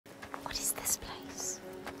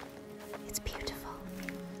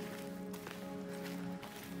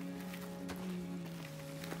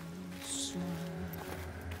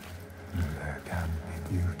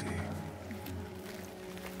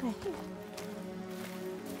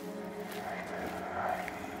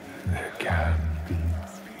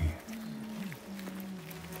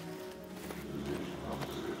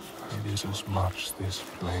is as much this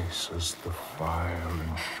place as the fire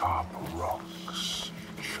and sharp rocks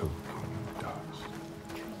choking dust.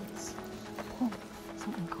 Trees. Oh,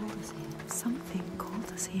 something called us here. Something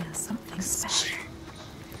called us here. Something special.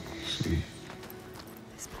 See.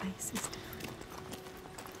 This place is different.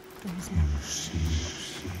 There is You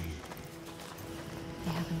see.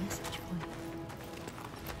 They have a message for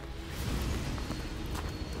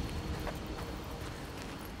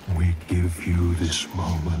you. We give you this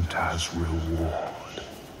moment as reward.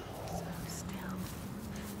 So still.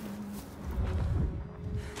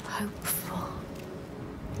 Hopeful.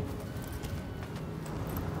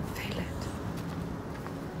 Feel it.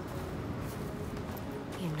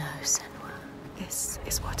 You know, Senua. This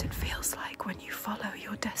is what it feels like when you follow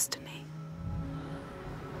your destiny.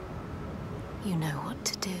 You know what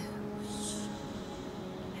to do.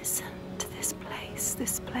 Listen to this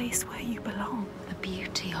place where you belong. The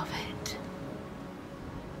beauty of it.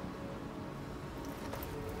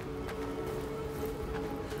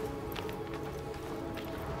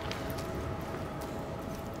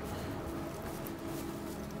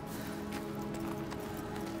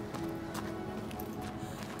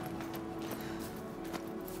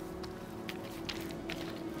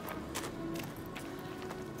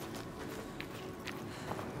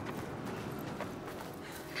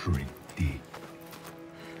 Drink deep.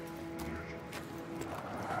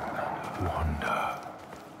 Wonder.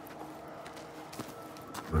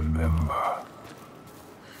 Remember.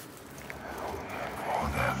 For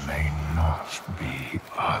there may not be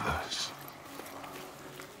others.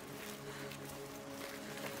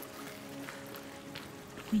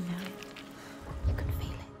 We know it. You can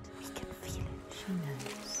feel it. We can feel it. She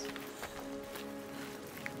knows.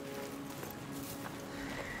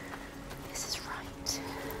 This is right.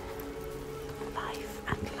 Life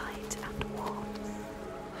and light and warmth.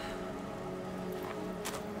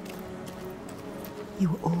 You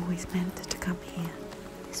were always meant to come here.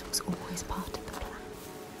 This was always part of the plan.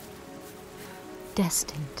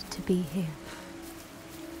 Destined to be here.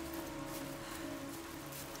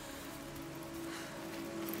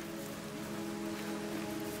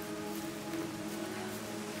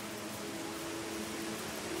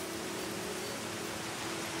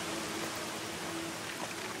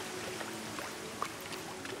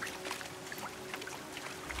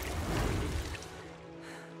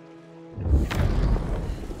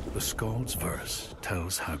 The Skald's verse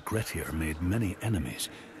tells how Grettir made many enemies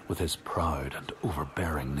with his proud and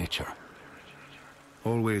overbearing nature.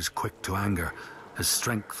 Always quick to anger, his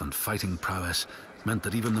strength and fighting prowess meant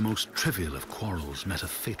that even the most trivial of quarrels met a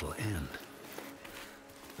fatal end.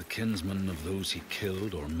 The kinsmen of those he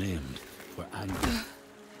killed or maimed were angry,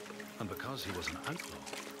 and because he was an outlaw,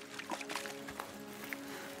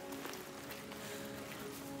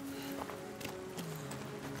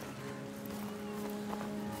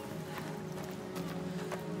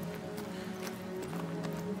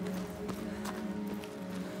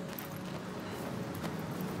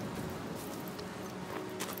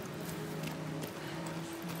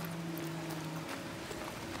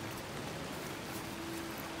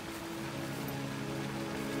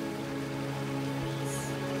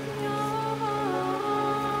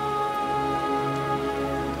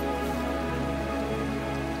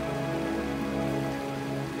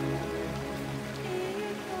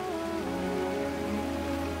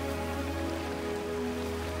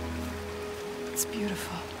 It's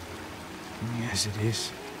beautiful. Yes, it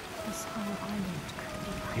is. This whole island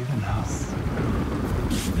could be Even now.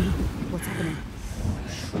 What's happening?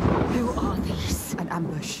 Who are these? An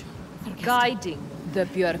ambush. Guiding the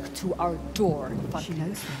Björk to our door. She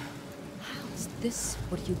knows them. How is this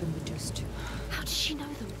what you've been reduced to? How does she know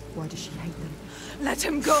them? Why does she hate them? Let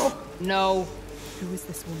him go! No. Who is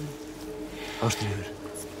this woman? Ástríður,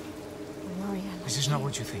 Warrior. this is not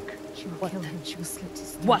what you think. She will kill him. She will slit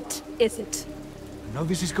his throat. What is it? I know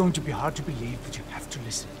this is going to be hard to believe, but you have to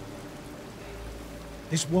listen.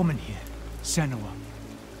 This woman here, Senua,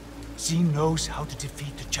 she knows how to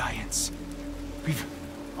defeat the giants.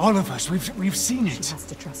 All of us, we've seen it. She has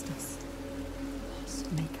to trust us.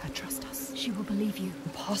 Make her trust us. She will believe you.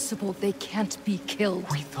 Impossible. They can't be killed.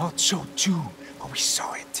 We thought so too, but we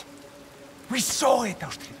saw it. We saw it,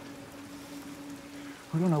 Ástríður.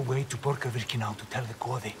 We're on our way to Borgarvirki now to tell the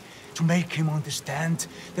Goði, to make him understand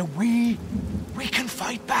that we can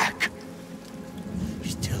fight back.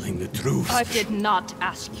 He's telling the truth. I did not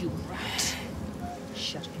ask you, rat.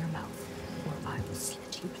 Shut your mouth, or I will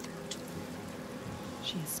slit your throat.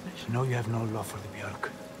 She is special. I know you have no love for the Björk,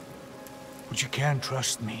 but you can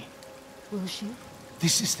trust me. Will she?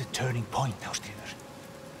 This is the turning point, Ástríður.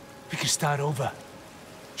 We can start over.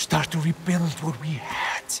 Start to rebuild what we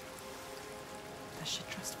had. should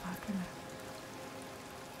trust Fatima.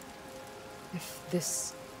 If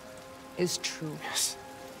this is true... Yes.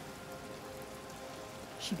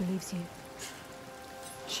 She believes you.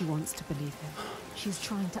 She wants to believe him. She's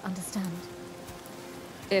trying to understand.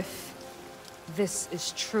 If this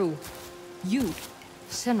is true, you,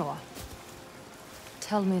 Senua,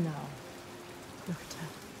 tell me now. Look at her.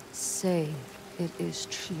 Say it is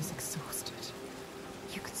true. She is exhausted.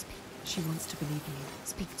 You can speak. She wants to believe you.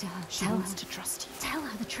 Speak to her. She Tell wants her. to trust you. Tell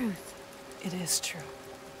her the truth. It is true.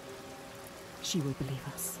 She will believe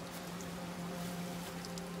us.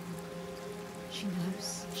 She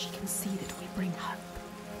knows. She can see that we bring hope.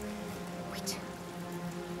 We do.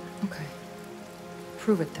 Okay.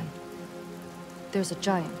 Prove it then. There's a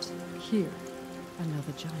giant here.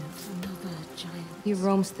 Another giant. Another giant. He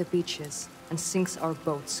roams the beaches and sinks our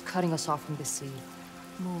boats, cutting us off from the sea.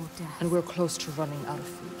 More death. And we're close to running out of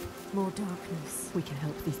food. More darkness. We can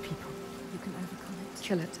help these people. You can overcome it.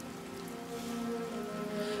 Kill it.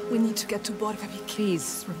 We need to get to Borgavik.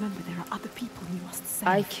 Please. Remember, there are other people we must save.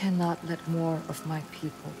 I cannot let more of my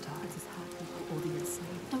people die. It is her people or the insane.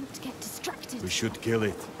 Don't get distracted. We should kill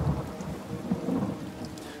it.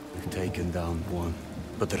 We've taken down one,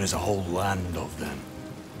 but there is a whole land of them.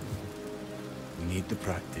 We need to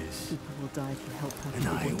practice. People will die if you help her. And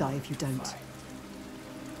People I will die will if you don't. fight.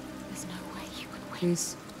 There's no way you can win.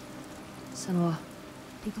 Please. Senua,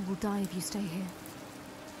 People will die if you stay here.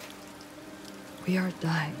 we are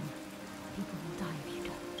dying. People will die if you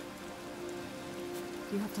don't.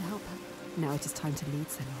 You have to help her. Now it is time to lead,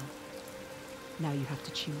 Senua. Now you have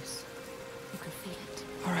to choose. You can feel it.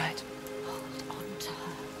 All right. Hold on to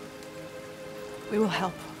her. We will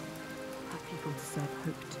help. Our people deserve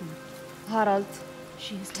hope too. Harald,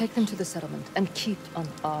 She is take them to the settlement and keep an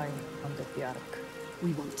eye on the Bjark.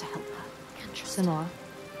 We want to help her. Can trust Senua,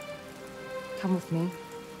 come with me.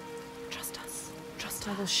 Trust us. Trust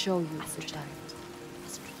I her. will show you the Astrid. giant.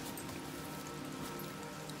 Astrid.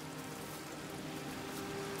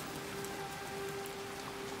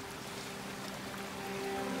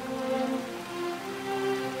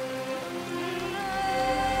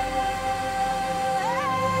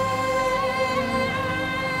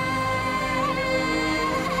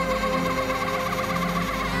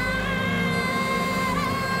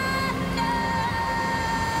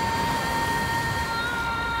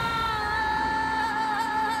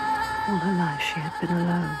 All her life she had been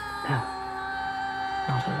alone. No,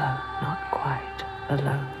 not alone, not quite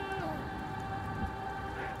alone.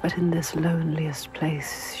 But in this loneliest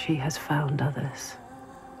place she has found others,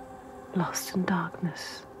 lost in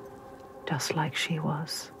darkness, just like she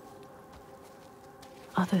was.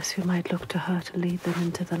 Others who might look to her to lead them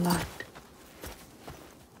into the light.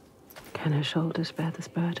 Can her shoulders bear this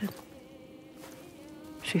burden?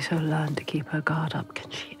 She so learned to keep her guard up, can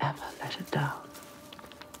she ever let it down?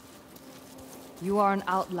 You are an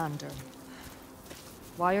outlander.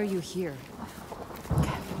 Why are you here?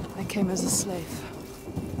 I came as a slave.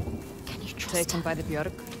 Can you trust Taken her? by the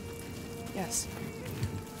Björk? Yes.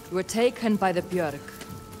 You were taken by the Björk,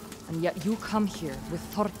 and yet you come here with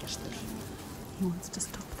Þorgestur. He wants to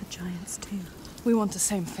stop the giants too. We want the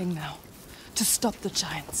same thing now. To stop the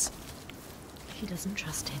giants. She doesn't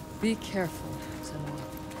trust him. Be careful, Senua.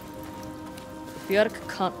 The Björk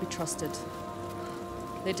can't be trusted.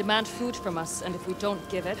 They demand food from us, and if we don't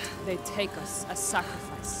give it, they take us as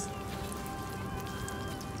sacrifice.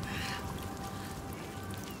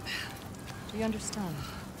 Do you understand?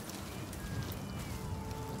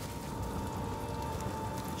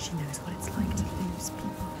 She knows what it's like to lose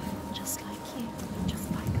people. Just like you.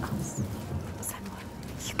 Just like us. Senua,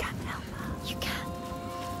 you can help her. You can.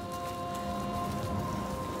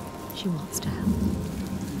 She wants to help.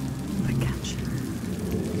 But can she?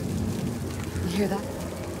 You hear that?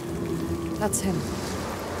 That's him.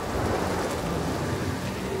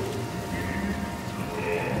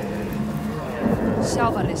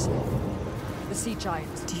 Sjávarisi, the sea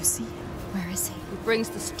giant. Do you see him? Where is he? He brings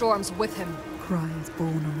the storms with him. Cry is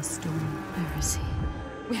born on a storm. Where is he?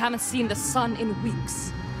 We haven't seen the sun in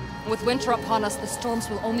weeks. And with winter upon us, the storms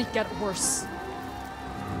will only get worse.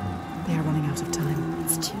 They are running out of time.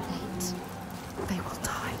 It's too late. They will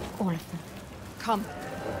die. All of them. Come.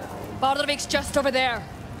 Bardavik's just over there.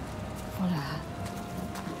 Follow her.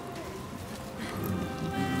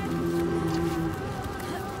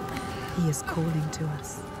 He is calling to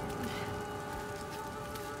us.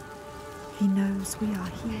 He knows we are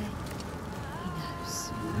here. He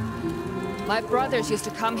knows. My brothers used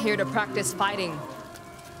to come here to practice fighting.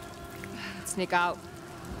 Sneak out.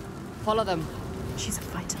 Follow them. She's a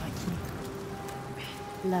fighter like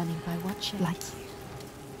you. Learning by watching. Like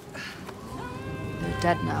you. They're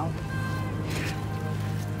dead now.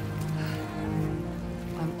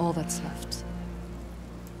 all that's left.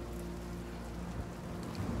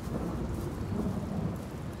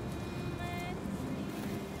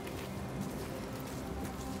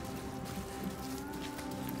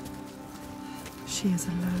 She is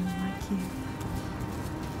alone like you.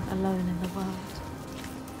 Alone in the world.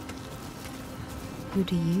 Who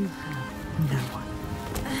do you have? No one.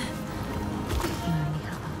 You only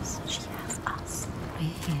have us. She has us. We're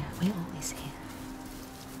here. We're always here.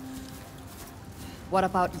 What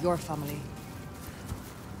about your family?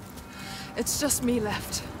 It's just me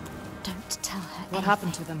left. Don't tell her. What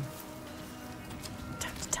happened to them?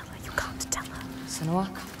 Don't tell her. You can't tell her. Senua?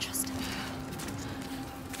 Can't trust her.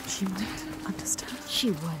 She might understand.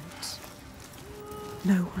 She won't.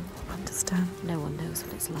 No one will understand. No one knows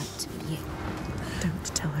what it's like to be you. Don't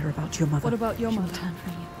tell her about your mother. What about your She'll mother? turn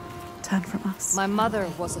from you. Turn from us. My mother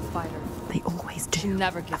was a fighter. They always do. She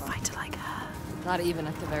never A give up. fighter like her. Not even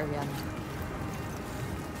at the very end.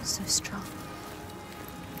 So strong.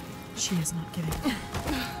 She is not giving up.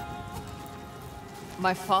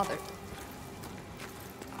 My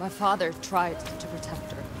father tried to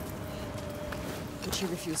protect her, but she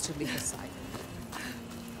refused to leave his side.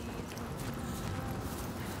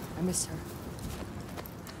 I miss her.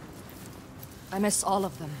 I miss all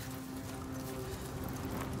of them.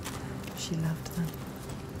 She loved them.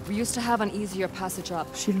 We used to have an easier passage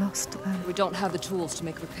up. She lost them. We don't have the tools to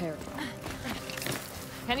make repair.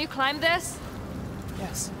 Can you climb this?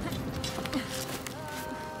 Yes.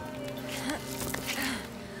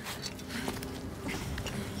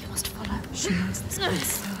 You must follow. She knows this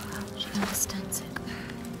place so well. She understands it.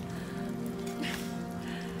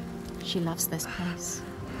 She loves this place.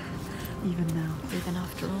 Even now, Even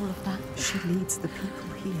after all of that. she leads the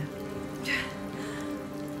people here.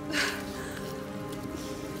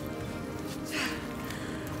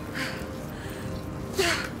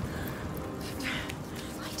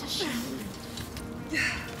 Why does she?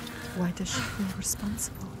 Why does she feel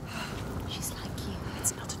responsible? She's like you.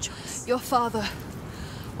 It's not a choice. Your father.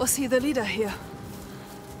 Was he the leader here?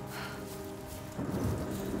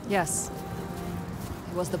 Yes.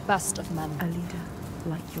 He was the best of men. A leader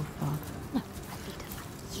like your father. No, a leader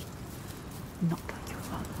like you. Not like your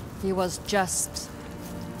father. He was just,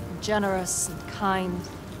 generous and kind.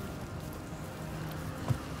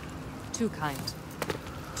 Too kind.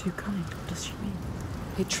 Too kind. What does she mean?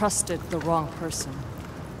 He trusted the wrong person.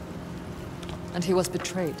 And he was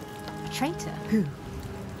betrayed. A traitor. Who?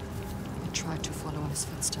 He tried to follow in his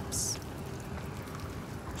footsteps.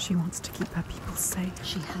 She wants to keep her people safe.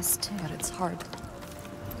 She has to. But it's hard.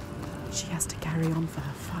 She has to carry on for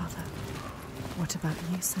her father. What about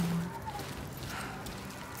you, Senua?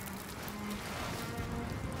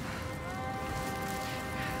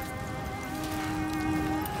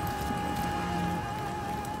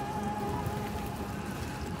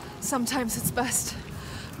 Sometimes it's best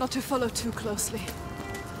not to follow too closely.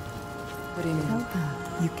 What do you Tell mean? her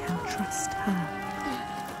you can trust her.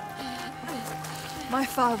 My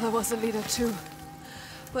father was a leader too,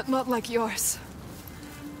 but not like yours.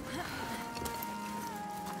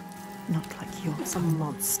 Not like yours. A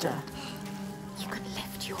monster. You can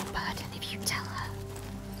lift your burden if you tell her.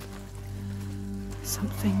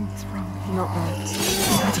 Something is wrong here. Not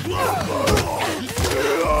right.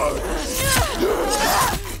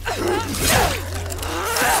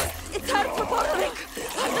 It's hard for Borling!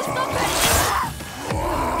 Have to stop it!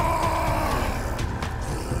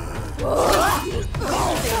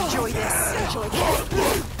 Enjoy this. Enjoy this.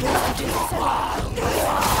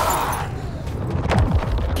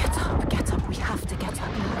 Get up. We have to get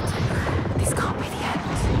up. This can't be the end.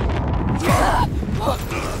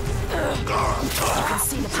 You can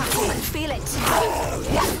see the pattern and feel it.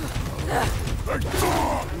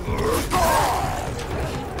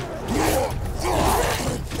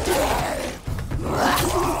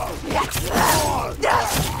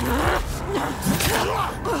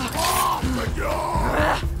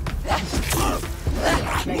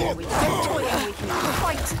 Maybe we can toy and we can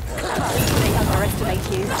fight. They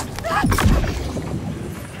underestimate you.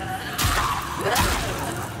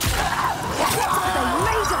 They're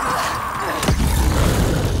made of it.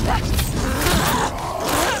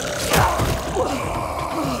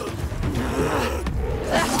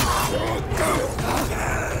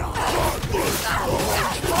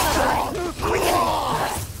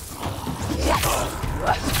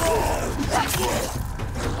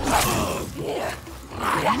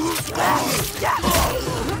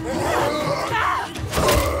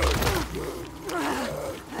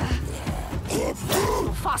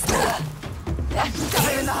 Faster! Got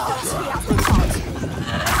her in the heart. We have the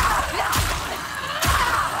heart.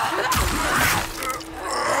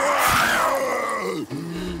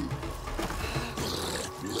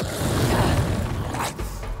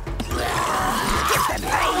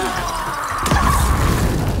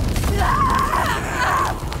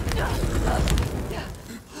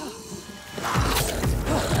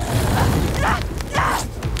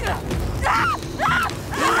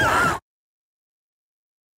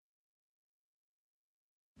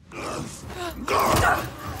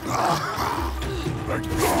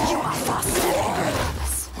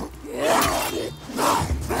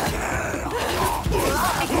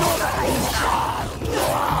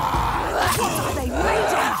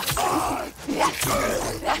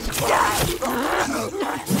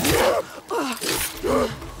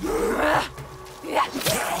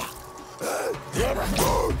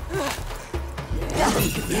 You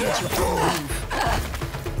could use your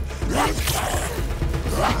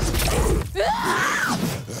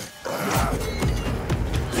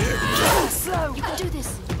Slow! You can do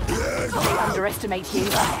this! Don't underestimate you.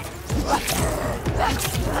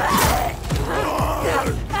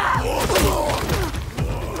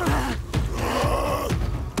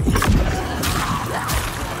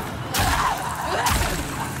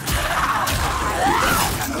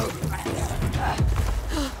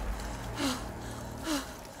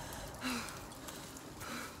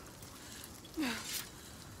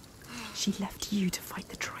 She left you to fight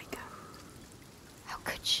the Troika. How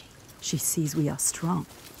could she? She sees we are strong.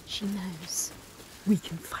 She knows. We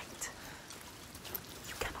can fight.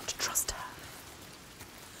 You cannot trust her.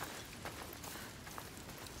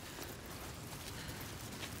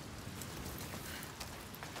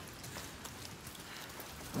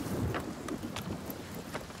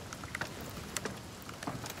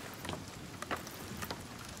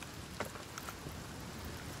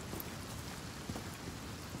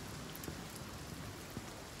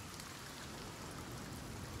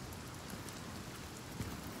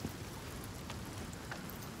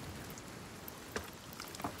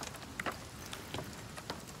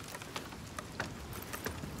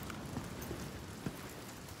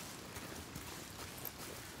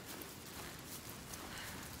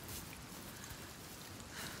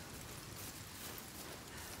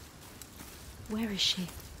 Where is she?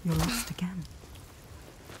 You're lost again.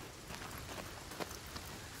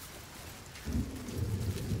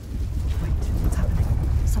 Wait, what's happening?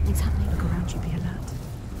 Something's happening. Look around you, be alert.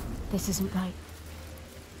 This isn't right.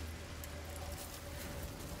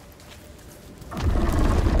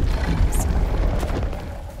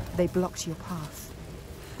 They blocked your path.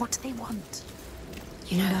 What do they want?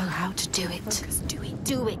 You know how to do it. Focus, do it.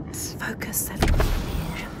 Do it. Focus,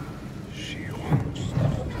 She wants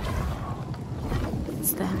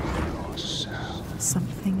It's them. yourself.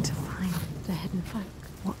 something to find. The hidden folk.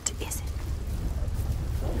 What is it?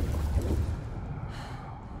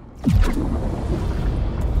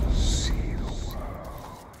 See the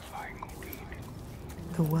world like we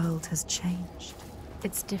do. The world has changed.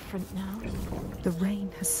 It's different now. The rain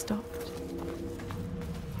has stopped.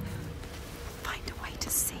 Find a way to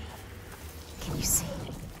see. Can you see?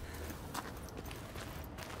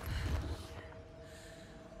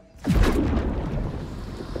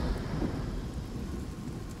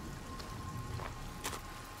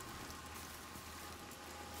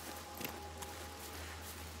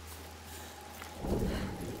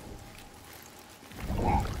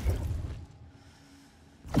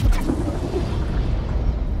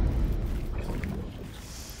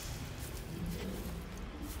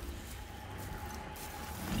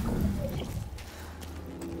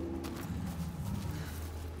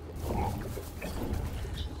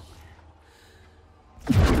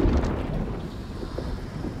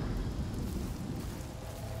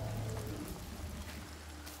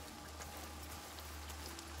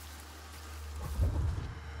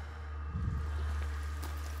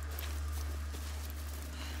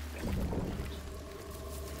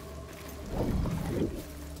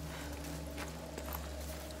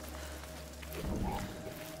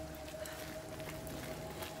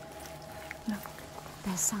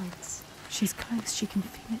 There's signs. She's close, she can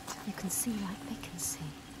feel it. You can see like they can see.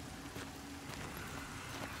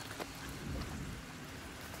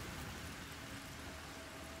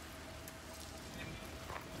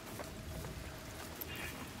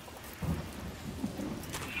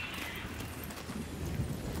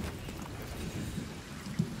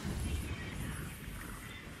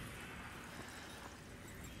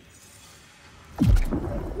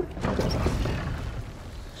 What is it?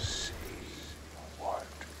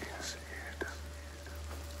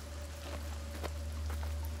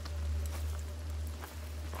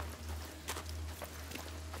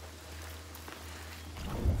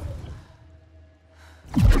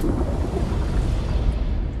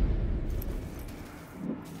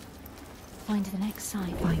 Find the next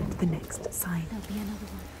sign. Find the next sign. There'll be another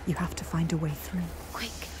one. You have to find a way through.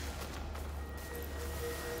 Quick.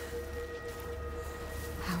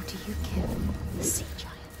 How do you kill the sea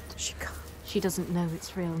giant? She can't. She doesn't know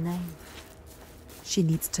its real name. She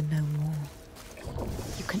needs to know more.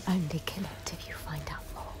 You can only kill it if you find out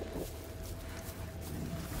more.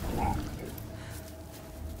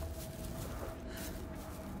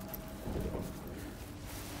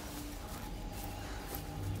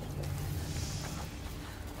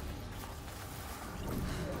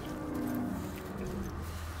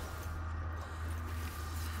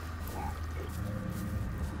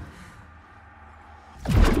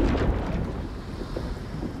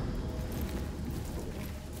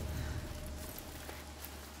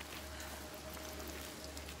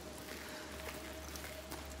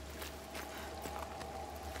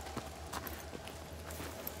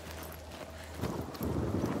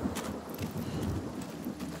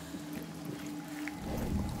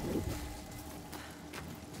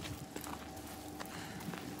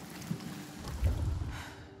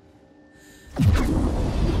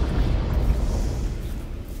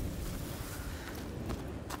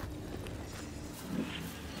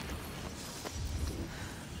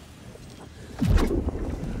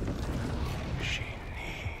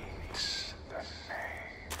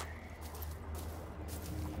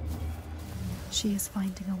 She is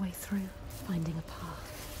finding a way through. Finding a path.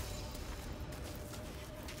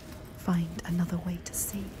 Find another way to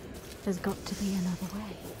see. There's got to be another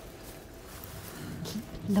way. Keep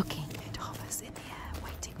looking. It hovers in the air,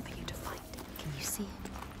 waiting for you to find it. Can you see it?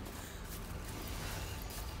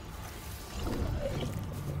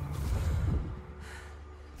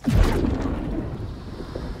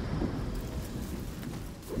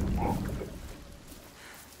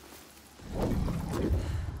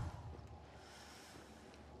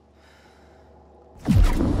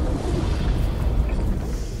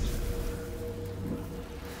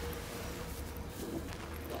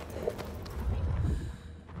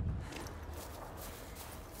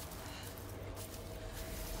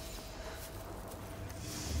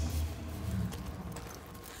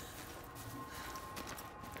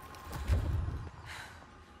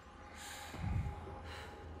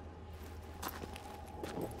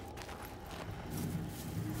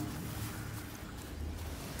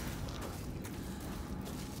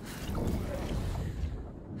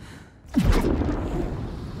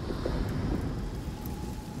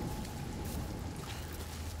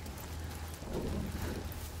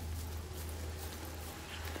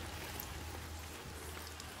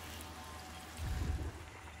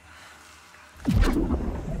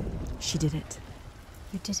 She did it.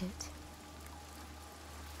 You did it.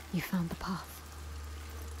 You found the path.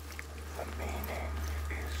 The meaning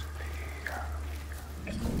is here.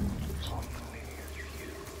 Only if you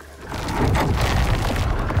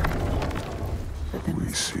can.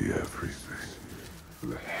 We see everything.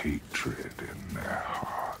 The hatred in their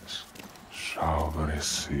hearts.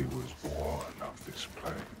 Salvaresi was born of this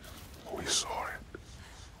place. We saw it.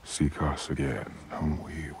 Seek us again, and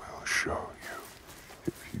we will show you.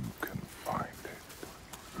 If you can find it,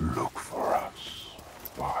 look.